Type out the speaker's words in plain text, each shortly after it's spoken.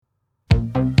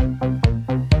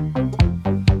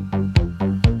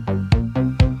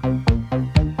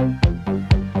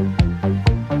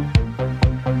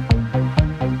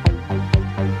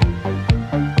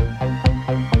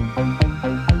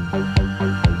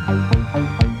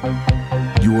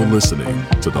listening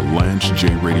to the Lance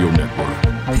J Radio Network.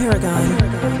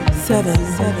 Paragon 7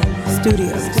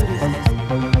 Studios.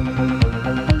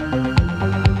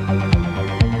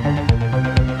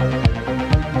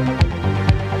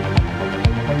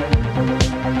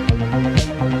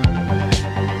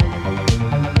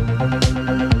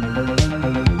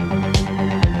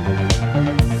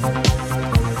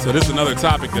 So this is another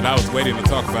topic that I was waiting to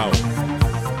talk about.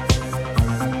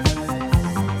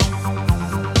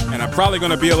 And I'm probably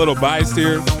going to be a little biased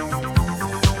here.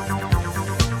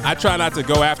 I try not to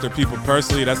go after people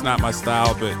personally. That's not my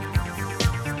style.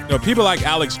 But people like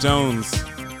Alex Jones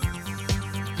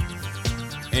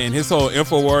and his whole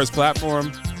Inforwars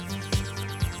platform,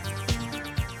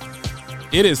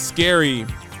 it is scary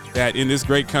that in this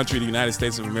great country, the United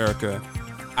States of America,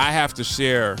 I have to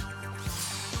share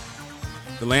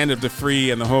the land of the free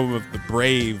and the home of the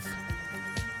brave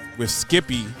with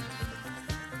Skippy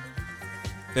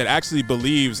that actually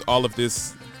believes all of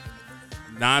this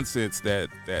nonsense that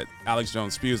Alex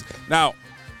Jones spews. Now,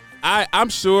 I'm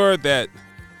sure that,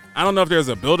 I don't know if there's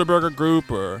a Bilderberger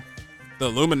group or the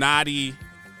Illuminati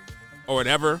or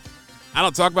whatever. I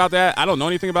don't talk about that. I don't know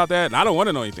anything about that, and I don't want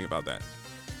to know anything about that.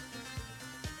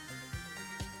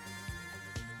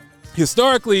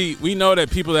 Historically, we know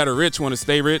that people that are rich want to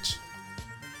stay rich,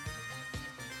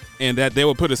 and that they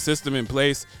will put a system in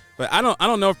place. But I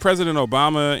don't know if President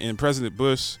Obama and President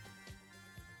Bush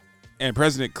and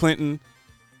President Clinton,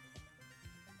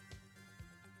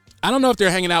 I don't know if they're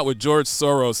hanging out with George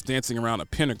Soros dancing around a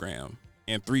pentagram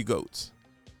and 3 goats.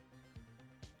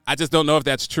 I just don't know if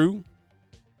that's true.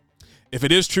 If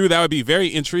it is true, that would be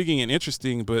very intriguing and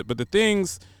interesting. But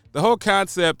the whole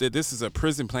concept that this is a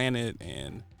prison planet,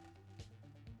 and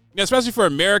especially for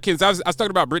Americans, I was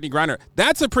talking about Brittany Griner.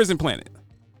 That's a prison planet.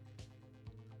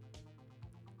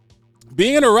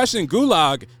 Being in a Russian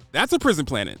gulag, that's a prison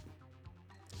planet.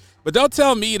 But don't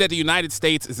tell me that the United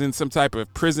States is in some type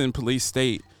of prison police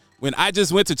state when I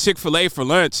just went to Chick-fil-A for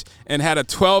lunch and had a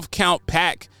 12-count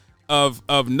pack of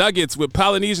nuggets with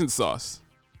Polynesian sauce.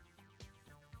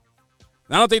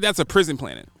 I don't think that's a prison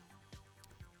planet.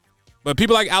 But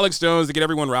people like Alex Jones to get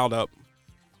everyone riled up.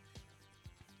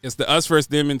 It's the us versus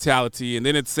them mentality, and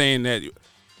then it's saying that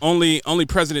only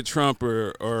President Trump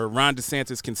or Ron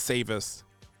DeSantis can save us,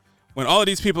 when all of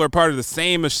these people are part of the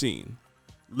same machine,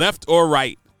 left or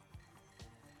right.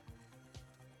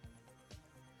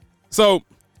 So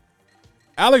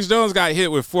Alex Jones got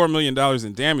hit with $4 million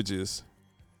in damages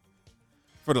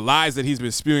for the lies that he's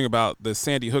been spewing about the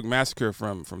Sandy Hook massacre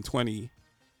from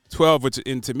 2012, which,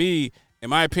 to me, in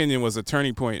my opinion, was a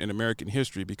turning point in American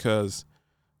history, because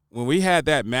when we had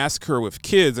that massacre with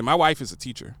kids, and my wife is a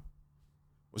teacher.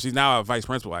 Well, she's now a vice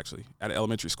principal, actually, at an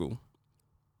elementary school.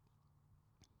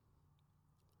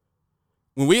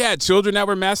 When we had children that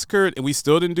were massacred and we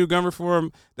still didn't do gun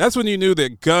reform, that's when you knew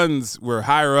that guns were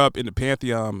higher up in the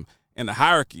pantheon and the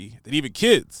hierarchy than even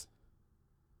kids.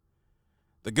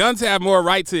 The guns have more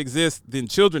right to exist than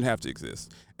children have to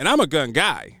exist. And I'm a gun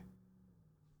guy.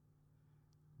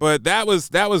 But that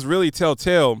was really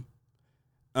telltale.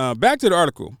 Back to the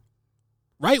article.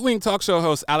 Right-wing talk show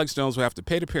host Alex Jones will have to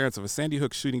pay the parents of a Sandy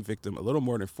Hook shooting victim a little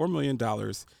more than $4 million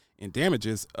in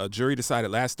damages, a jury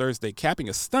decided last Thursday, capping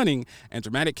a stunning and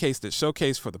dramatic case that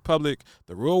showcased for the public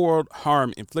the real-world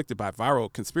harm inflicted by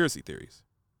viral conspiracy theories.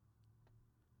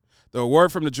 The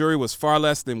award from the jury was far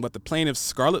less than what the plaintiffs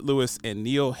Scarlett Lewis and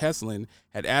Neil Heslin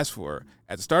had asked for.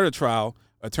 At the start of the trial,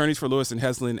 attorneys for Lewis and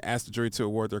Heslin asked the jury to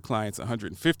award their clients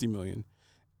 $150 million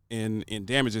in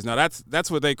damages. Now, that's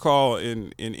what they call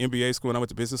in MBA school, and I went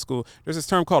to business school, there's this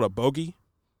term called a bogey.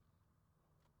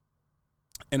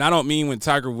 And I don't mean when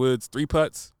Tiger Woods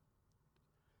 3-putts.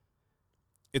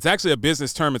 It's actually a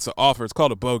business term. It's an offer. It's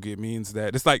called a bogey. It means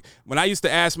that it's like when I used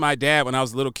to ask my dad when I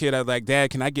was a little kid, I was like, Dad,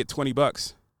 can I get $20?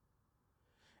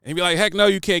 And he'd be like, heck no,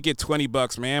 you can't get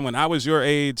 $20, man. When I was your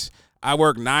age, I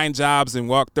worked 9 jobs and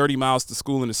walked 30 miles to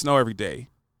school in the snow every day.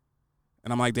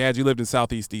 And I'm like, Dad, you lived in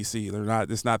Southeast D.C.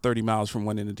 It's not 30 miles from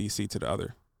one end of D.C. to the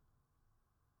other.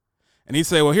 And he'd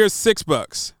say, well, here's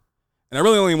 $6. And I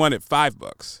really only wanted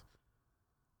 $5.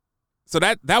 So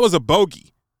that was a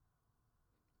bogey.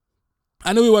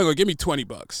 I knew he wasn't going to give me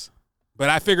 $20, but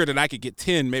I figured that I could get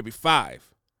 10, maybe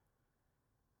 5.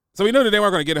 So we knew that they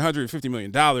weren't going to get $150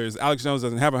 million. Alex Jones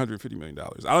doesn't have $150 million.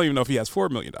 I don't even know if he has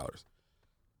 $4 million.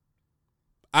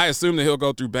 I assume that he'll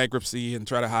go through bankruptcy and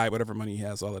try to hide whatever money he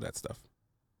has, all of that stuff.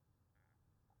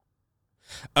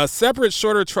 A separate,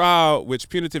 shorter trial, which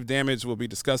punitive damage will be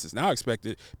discussed, is now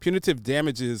expected. Punitive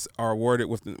damages are awarded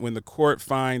when the court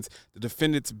finds the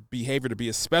defendant's behavior to be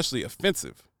especially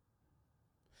offensive.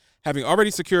 Having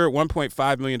already secured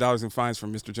 $1.5 million in fines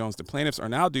from Mr. Jones, the plaintiffs are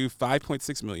now due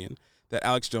 $5.6 million that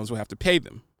Alex Jones will have to pay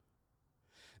them.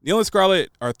 Neil and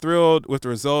Scarlett are thrilled with the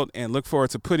result and look forward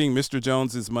to putting Mr.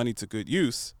 Jones's money to good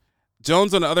use.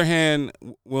 Jones, on the other hand,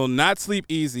 will not sleep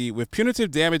easy, with punitive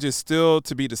damages still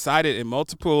to be decided and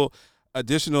multiple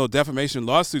additional defamation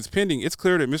lawsuits pending. It's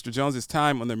clear that Mr. Jones's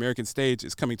time on the American stage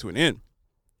is coming to an end,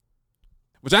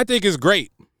 which I think is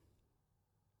great.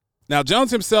 Now,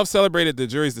 Jones himself celebrated the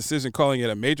jury's decision, calling it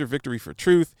a major victory for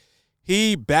truth.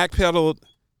 He backpedaled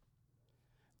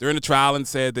during the trial and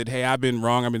said that, hey, I've been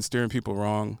wrong. I've been steering people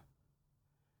wrong.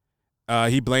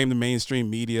 He blamed the mainstream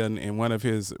media in one of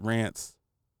his rants.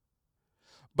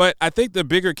 But I think the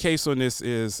bigger case on this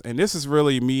is, and this is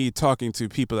really me talking to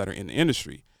people that are in the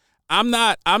industry. I'm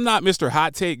not Mr.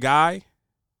 Hot Take guy.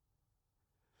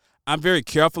 I'm very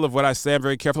careful of what I say. I'm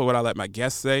very careful of what I let my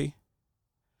guests say.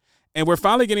 And we're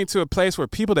finally getting to a place where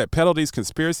people that peddle these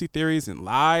conspiracy theories and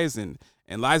lies and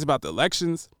lies about the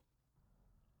elections,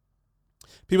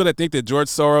 people that think that George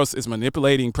Soros is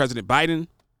manipulating President Biden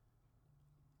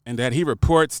and that he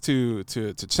reports to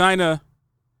China,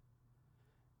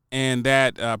 and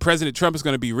that President Trump is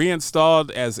going to be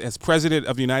reinstalled as president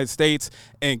of the United States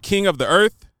and king of the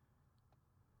earth.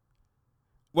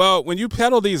 Well, when you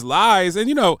peddle these lies, and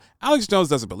Alex Jones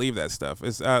doesn't believe that stuff.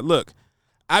 It's look,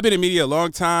 I've been in media a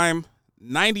long time.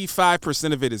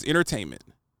 95% of it is entertainment.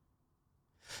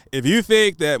 If you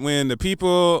think that when the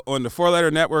people on the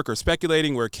four-letter network are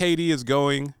speculating where KD is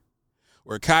going,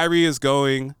 where Kyrie is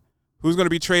going, who's going to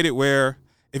be traded where,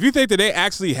 if you think that they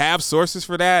actually have sources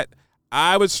for that,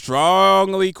 I would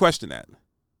strongly question that.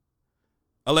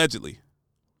 Allegedly.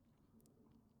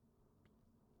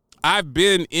 I've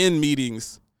been in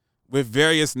meetings with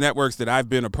various networks that I've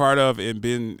been a part of and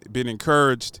been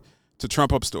encouraged to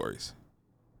trump up stories.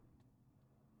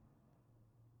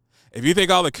 If you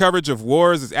think all the coverage of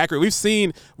wars is accurate, we've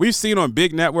seen on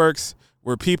big networks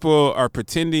where people are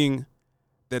pretending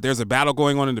that there's a battle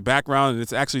going on in the background and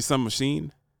it's actually some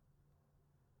machine.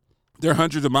 They're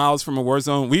hundreds of miles from a war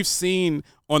zone. We've seen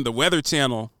on the Weather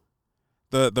Channel,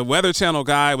 the Weather Channel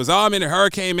guy was, I'm in a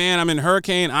hurricane, man. I'm in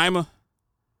Hurricane Irma.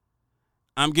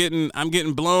 I'm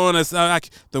getting blown.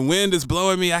 The wind is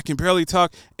blowing me. I can barely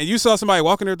talk. And you saw somebody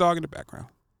walking their dog in the background.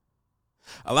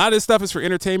 A lot of this stuff is for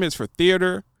entertainment. It's for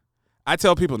theater. I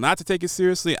tell people not to take it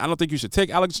seriously. I don't think you should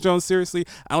take Alex Jones seriously.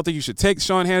 I don't think you should take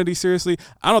Sean Hannity seriously.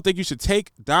 I don't think you should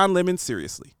take Don Lemon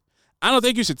seriously. I don't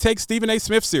think you should take Stephen A.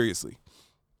 Smith seriously.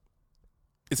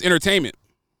 It's entertainment.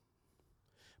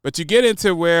 But you get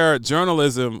into where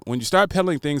journalism, when you start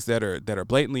peddling things that are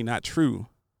blatantly not true,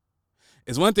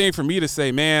 it's one thing for me to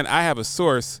say, man, I have a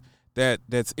source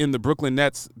that's in the Brooklyn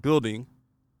Nets building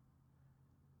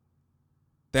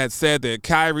that said that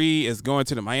Kyrie is going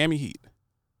to the Miami Heat.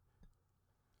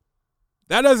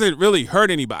 That doesn't really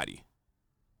hurt anybody.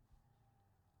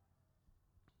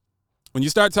 When you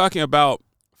start talking about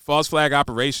false flag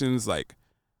operations like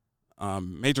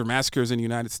major massacres in the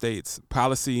United States,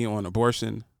 policy on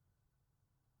abortion,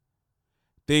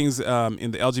 things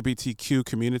in the LGBTQ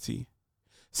community,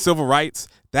 civil rights,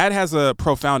 that has a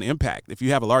profound impact if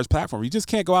you have a large platform. You just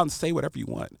can't go out and say whatever you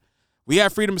want. We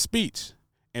have freedom of speech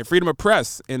and freedom of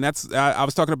press, and that's I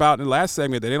was talking about in the last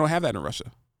segment that they don't have that in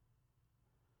Russia.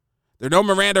 There are no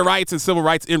Miranda rights and civil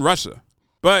rights in Russia.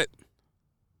 But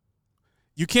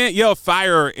you can't yell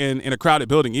fire in a crowded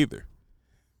building either.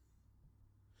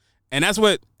 And that's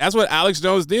what Alex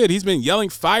Jones did. He's been yelling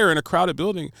fire in a crowded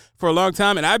building for a long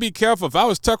time. And I'd be careful. If I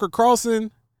was Tucker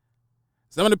Carlson,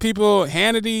 some of the people,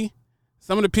 Hannity,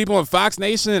 some of the people on Fox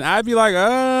Nation, I'd be like,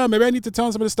 maybe I need to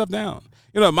tone some of this stuff down.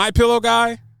 My Pillow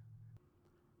guy,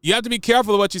 you have to be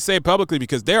careful of what you say publicly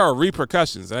because there are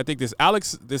repercussions. And I think this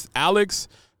Alex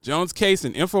Jones case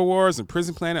and Inforwars and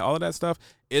Prison Planet, all of that stuff,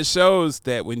 it shows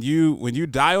that when you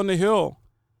die on the hill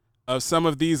of some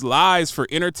of these lies for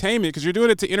entertainment, because you're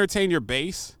doing it to entertain your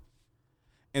base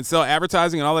and sell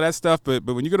advertising and all of that stuff, but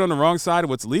when you get on the wrong side of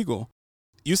what's legal,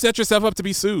 you set yourself up to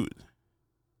be sued.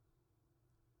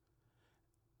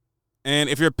 And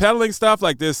if you're peddling stuff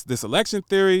like this election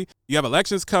theory, you have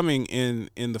elections coming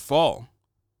in the fall.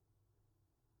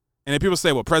 And then people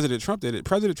say, well, President Trump did it.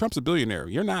 President Trump's a billionaire.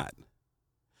 You're not.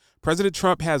 President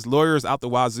Trump has lawyers out the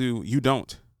wazoo. You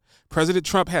don't. President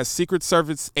Trump has Secret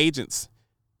Service agents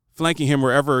flanking him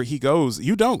wherever he goes.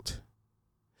 You don't.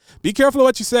 Be careful of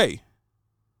what you say.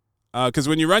 Because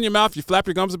when you run your mouth, you flap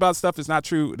your gums about stuff that's not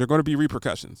true, there are going to be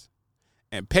repercussions.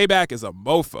 And payback is a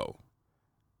mofo.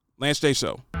 Lance J.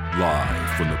 Show.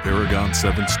 Live from the Paragon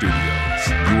 7 studios,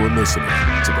 you are listening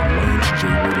to the Lance J.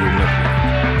 Radio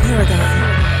Network. Paragon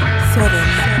 7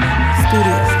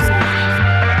 Studios.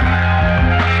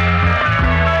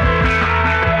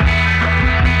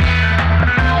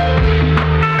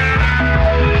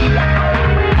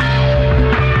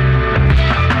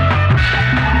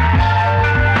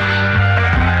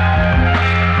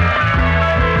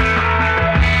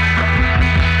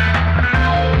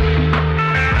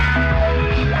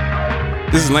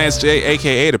 This is Lance J,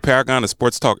 a.k.a. the Paragon of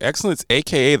Sports Talk Excellence,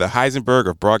 a.k.a. the Heisenberg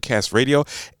of Broadcast Radio,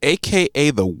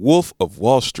 a.k.a. the Wolf of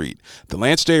Wall Street. The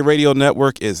Lance J Radio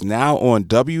Network is now on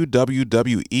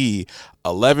WWWE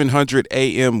 1100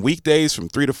 a.m. weekdays from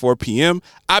 3 to 4 p.m.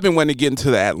 I've been wanting to get into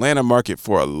the Atlanta market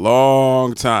for a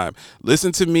long time.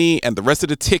 Listen to me and the rest of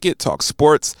the ticket talk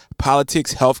sports,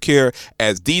 politics, healthcare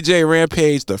as DJ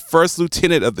Rampage, the first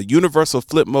lieutenant of the Universal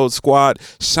Flip Mode Squad,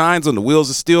 shines on the wheels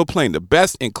of steel playing the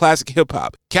best in classic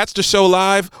hip-hop. Catch the show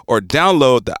live or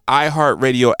download the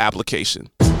iHeartRadio application.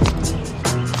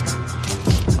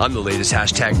 I'm the latest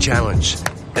hashtag challenge,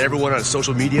 and everyone on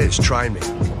social media is trying me.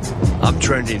 I'm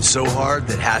trending so hard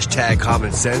that hashtag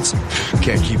common sense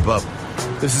can't keep up.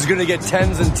 This is going to get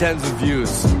tens and tens of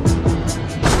views.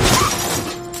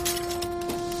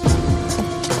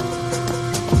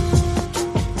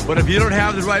 But if you don't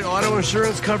have the right auto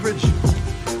insurance coverage,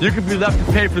 you could be left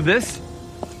to pay for this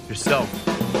yourself.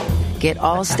 Get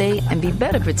Allstate and be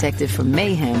better protected from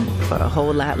mayhem for a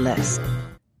whole lot less.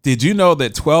 Did you know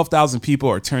that 12,000 people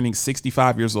are turning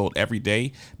 65 years old every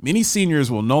day? Many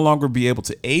seniors will no longer be able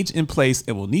to age in place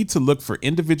and will need to look for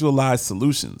individualized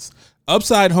solutions.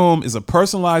 Upside Home is a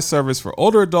personalized service for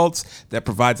older adults that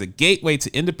provides a gateway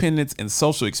to independence and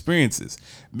social experiences.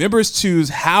 Members choose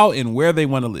how and where they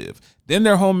want to live. Then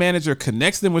their home manager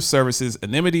connects them with services,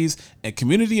 amenities, and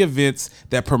community events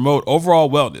that promote overall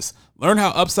wellness. Learn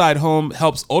how Upside Home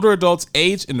helps older adults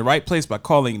age in the right place by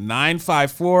calling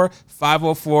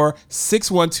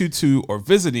 954-504-6122 or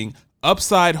visiting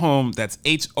UpsideHome, that's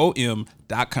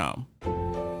HOM.com.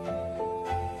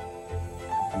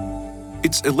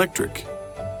 It's electric,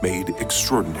 made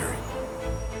extraordinary.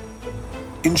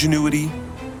 Ingenuity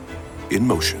in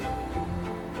motion.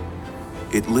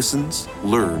 It listens,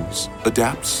 learns,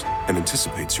 adapts, and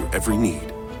anticipates your every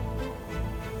need.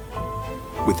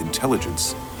 With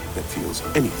intelligence that feels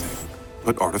anything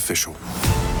but artificial.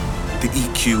 The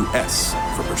EQS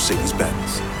from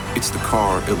Mercedes-Benz. It's the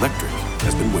car electric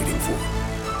has been waiting for.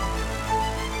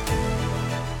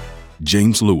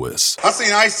 James Lewis. I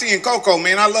seen Ice-T and Coco,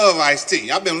 man. I love Ice-T.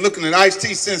 I've been looking at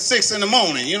Ice-T since 6 in the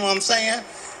morning. You know what I'm saying?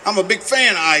 I'm a big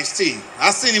fan of Ice-T.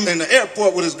 I seen him in the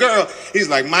airport with his girl. He's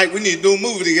like, Mike, we need to do a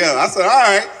movie together. I said, all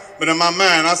right. But in my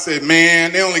mind, I said,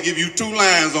 man, they only give you 2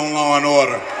 lines on Law and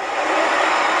Order.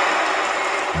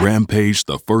 Rampage,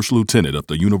 the first lieutenant of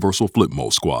the Universal Flip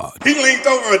Mode Squad. He linked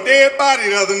over a dead body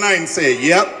the other night and said,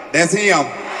 yep, that's him.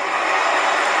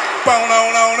 Boom.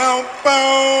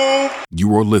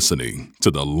 You are listening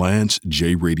to the Lance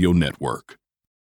J Radio Network.